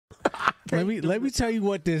Let me tell you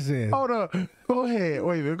what this is. Hold on. Go ahead.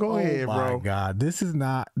 Wait a minute. Go ahead, bro. Oh my God. This is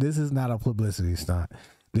not a publicity stunt.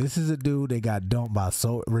 This is a dude that got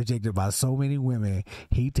rejected by so many women.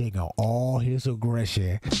 He taking all his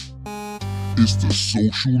aggression. It's the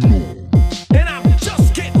social norm. And I'm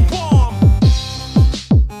just getting warm.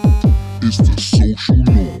 It's the social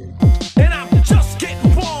norm. And I'm just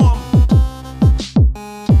getting warm.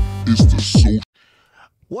 It's the social.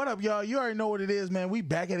 What up, y'all? You already know what it is, man. We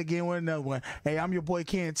back at it again with another one. Hey, I'm your boy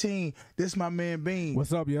Canteen. This is my man Bean.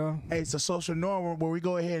 What's up, y'all? Hey, it's a social norm where we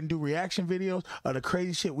go ahead and do reaction videos of the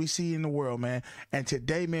crazy shit we see in the world, man. And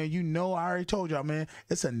today, man, you know I already told y'all, man,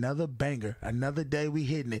 it's another banger. Another day we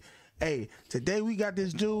hitting it. Hey, today we got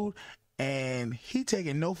this dude, and he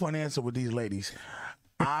taking no fun answer with these ladies.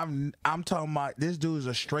 I'm talking about this dude is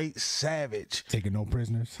a straight savage. Taking no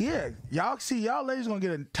prisoners. Yeah, y'all ladies gonna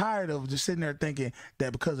get tired of just sitting there thinking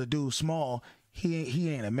that because a dude's small, he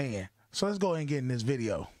ain't a man. So let's go ahead and get in this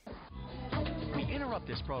video. We interrupt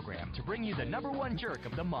this program to bring you the #1 jerk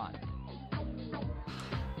of the month.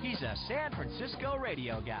 He's a San Francisco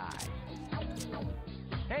radio guy.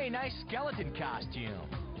 Hey, nice skeleton costume.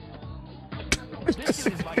 This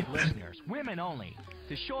dude invited listeners, women only,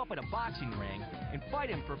 to show up at a boxing ring and fight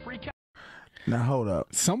him for free. Now hold up.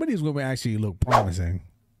 Some of these women actually look promising.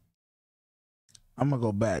 I'm gonna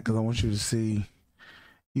go back because I want you to see.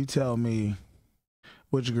 You tell me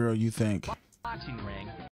which girl you think Boxing ring.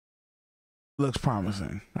 looks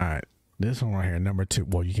promising. All right, this one right here, number 2.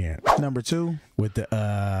 Well, you can't. Number 2 With the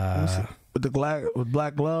with the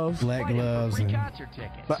black gloves. black Fight him for gloves free and concert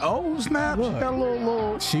tickets. But oh snap, she Look. got a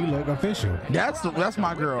little. she look official. That's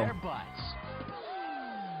my girl. Their butts.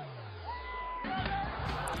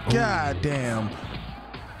 God damn.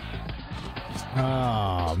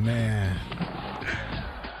 Oh man.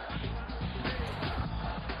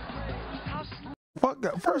 Fuck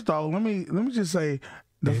that. First off, let me just say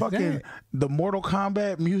the Is fucking the Mortal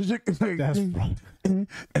Kombat music. That's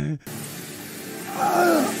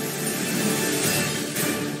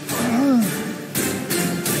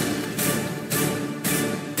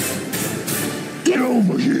Get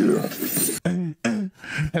over here.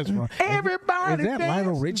 that's wrong. Everybody Is that dance.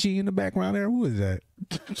 Lionel Richie in the background there? Who is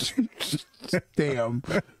that? Damn.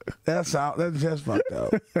 That's just fucked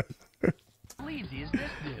up. Sleazy is this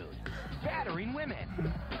dude, battering women.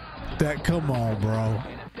 That come on, bro.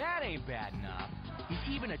 And if that ain't bad enough,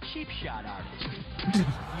 he's even a cheap shot artist, using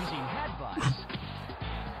headbutts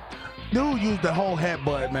Dude used the whole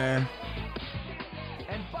headbutt, man.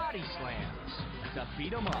 and body slams to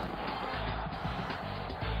beat him up.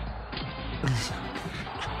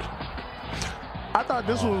 I thought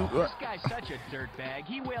this was. This guy's such a dirtbag.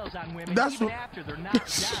 He wails on women That's even what- after they're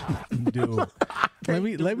knocked down.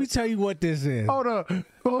 Dude, let me tell you what this is. Hold on.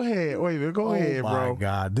 Go ahead. Wait a minute. Go ahead, Oh my bro.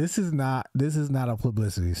 God, this is not a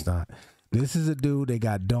publicity stunt. This is a dude that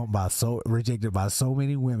got rejected by so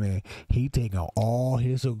many women. He taking all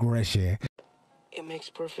his aggression. It makes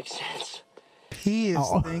perfect sense. He is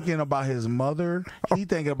thinking about his mother. He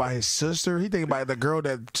thinking about his sister. He thinking about the girl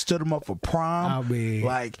that stood him up for prom. I mean-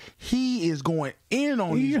 like he is going in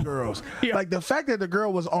on these girls. Yeah. Like the fact that the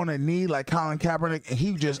girl was on a knee like Colin Kaepernick, and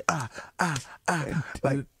he just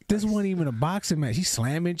like. This wasn't even a boxing match. He's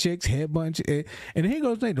slamming chicks, headbutting, and then he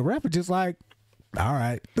goes, the ref is just like, all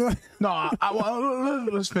right. No,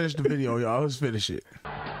 let's finish the video, y'all. Let's finish it.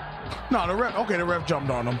 No, the ref jumped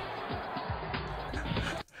on him.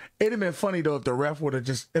 It'd have been funny though if the ref would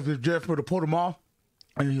have pulled him off,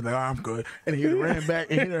 and he's like, oh, I'm good, and he would have ran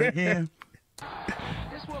back and hit her again.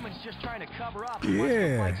 This woman's just trying to cover up.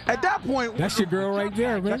 Yeah. At that point, That's your girl right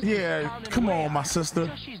there, man. yeah, come on, my sister.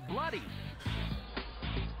 Until she's bloody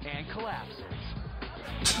and collapses.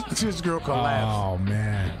 This girl collapsed. Oh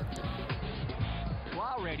man.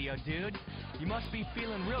 Wow, radio dude, you must be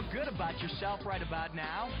feeling real good about yourself right about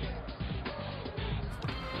now.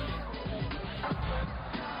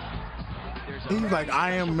 There's a He's like,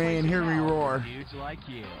 I am man, hear me roar. dudes like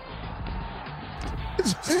you.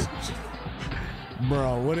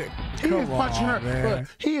 Bro, what it He is come punching on, her. man. Look,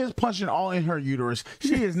 he is punching all in her uterus.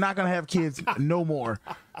 She is not gonna have kids no more.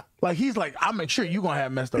 Like he's like, I'll make sure you gonna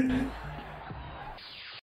have messed up.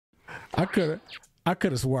 I could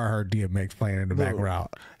have swore I heard DMX playing in the background.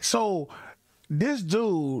 So this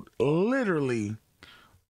dude literally.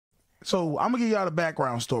 So I'm gonna give y'all the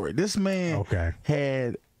background story. This man Okay.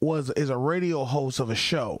 is a radio host of a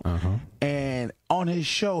show, and on his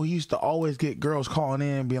show he used to always get girls calling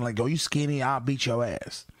in being like, "Yo, you skinny? I'll beat your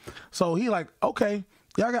ass." So he like, okay,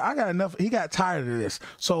 I got enough. He got tired of this,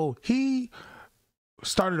 so he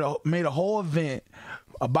made a whole event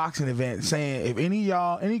a boxing event saying, if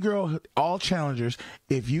any girl, all challengers,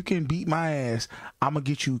 if you can beat my ass, I'm gonna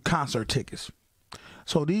get you concert tickets.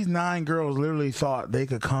 So these 9 girls literally thought they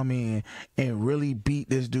could come in and really beat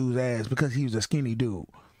this dude's ass because he was a skinny dude.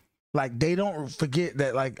 Like, they don't forget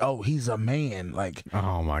that, like, oh, he's a man. Like,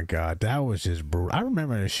 oh my God, that was just brutal. I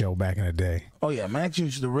remember the show back in the day. Oh yeah, Max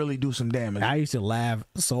used to really do some damage. I used to laugh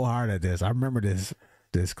so hard at this. I remember this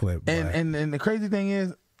clip. And the crazy thing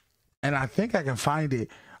is, and I think I can find it.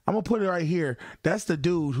 I'm gonna put it right here. That's the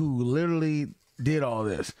dude who literally did all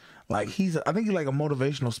this. Like, I think he's like a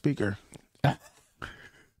motivational speaker.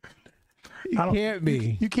 You can't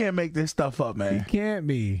be. You can't make this stuff up, man. You can't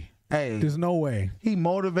be. Hey, there's no way. He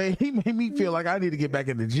made me feel like I need to get back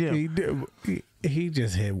in the gym. He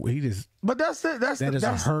just. But that's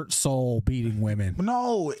a hurt soul beating women.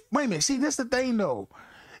 No, wait a minute. See, this is the thing though.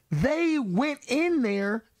 They went in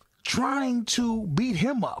there trying to beat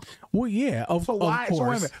him up. Well, yeah, of course. So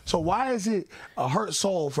wait a minute. So why is it a hurt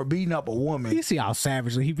soul for beating up a woman? You see how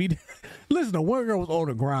savagely he beat. Listen, the one girl was on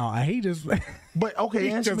the ground, and he just. But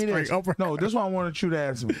okay, answer me this. No, this is what I wanted you to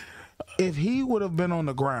answer me. If he would have been on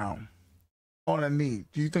the ground, on a knee,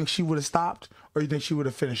 do you think she would have stopped, or do you think she would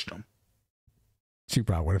have finished him? She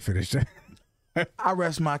probably would have finished it. I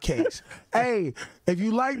rest my case. Hey, if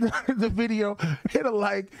you like the video, hit a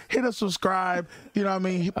like, hit a subscribe. You know what I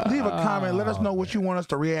mean? Leave a comment. Let us know what you want us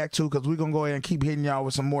to react to, because we're going to go ahead and keep hitting y'all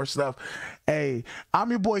with some more stuff. Hey, I'm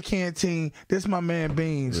your boy Canteen. This is my man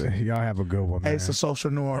Beans. Y'all have a good one, man. Hey, it's a social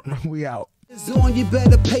norm. We out. On, you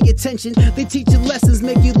better pay attention. They teach you lessons,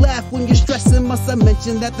 make you laugh when you're stressing. Must I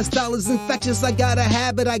mention that the style is infectious? I gotta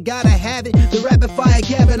have it, I gotta have it. The rapid fire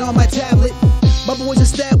gabbing on my tablet. My boys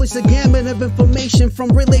established a gamut of information from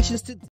relations to